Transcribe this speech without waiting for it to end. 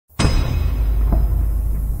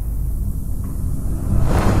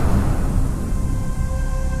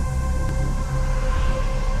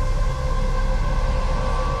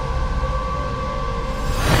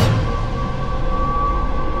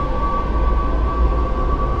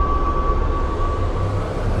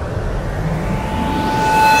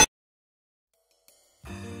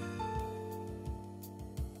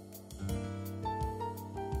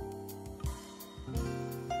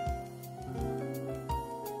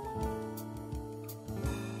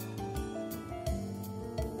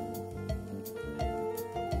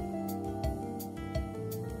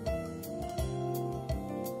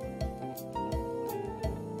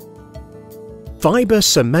Fibre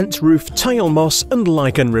cement roof tile moss and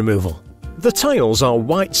lichen removal. The tiles are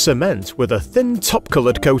white cement with a thin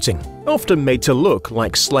top-coloured coating, often made to look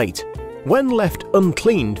like slate. When left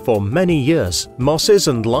uncleaned for many years, mosses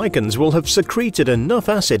and lichens will have secreted enough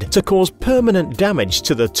acid to cause permanent damage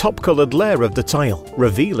to the top-coloured layer of the tile,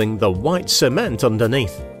 revealing the white cement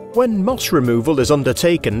underneath. When moss removal is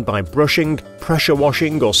undertaken by brushing, pressure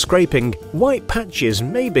washing or scraping, white patches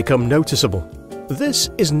may become noticeable. This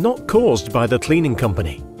is not caused by the cleaning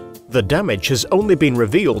company. The damage has only been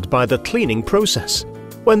revealed by the cleaning process.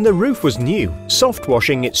 When the roof was new, soft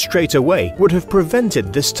washing it straight away would have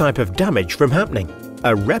prevented this type of damage from happening.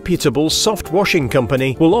 A reputable soft washing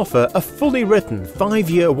company will offer a fully written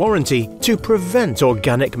 5-year warranty to prevent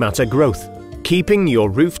organic matter growth. Keeping your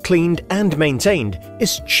roof cleaned and maintained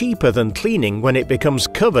is cheaper than cleaning when it becomes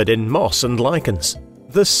covered in moss and lichens.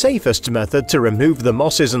 The safest method to remove the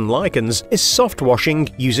mosses and lichens is soft washing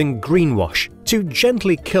using green wash to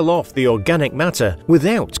gently kill off the organic matter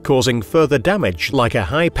without causing further damage like a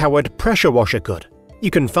high-powered pressure washer could.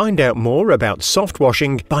 You can find out more about soft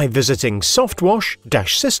washing by visiting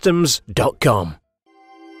softwash-systems.com.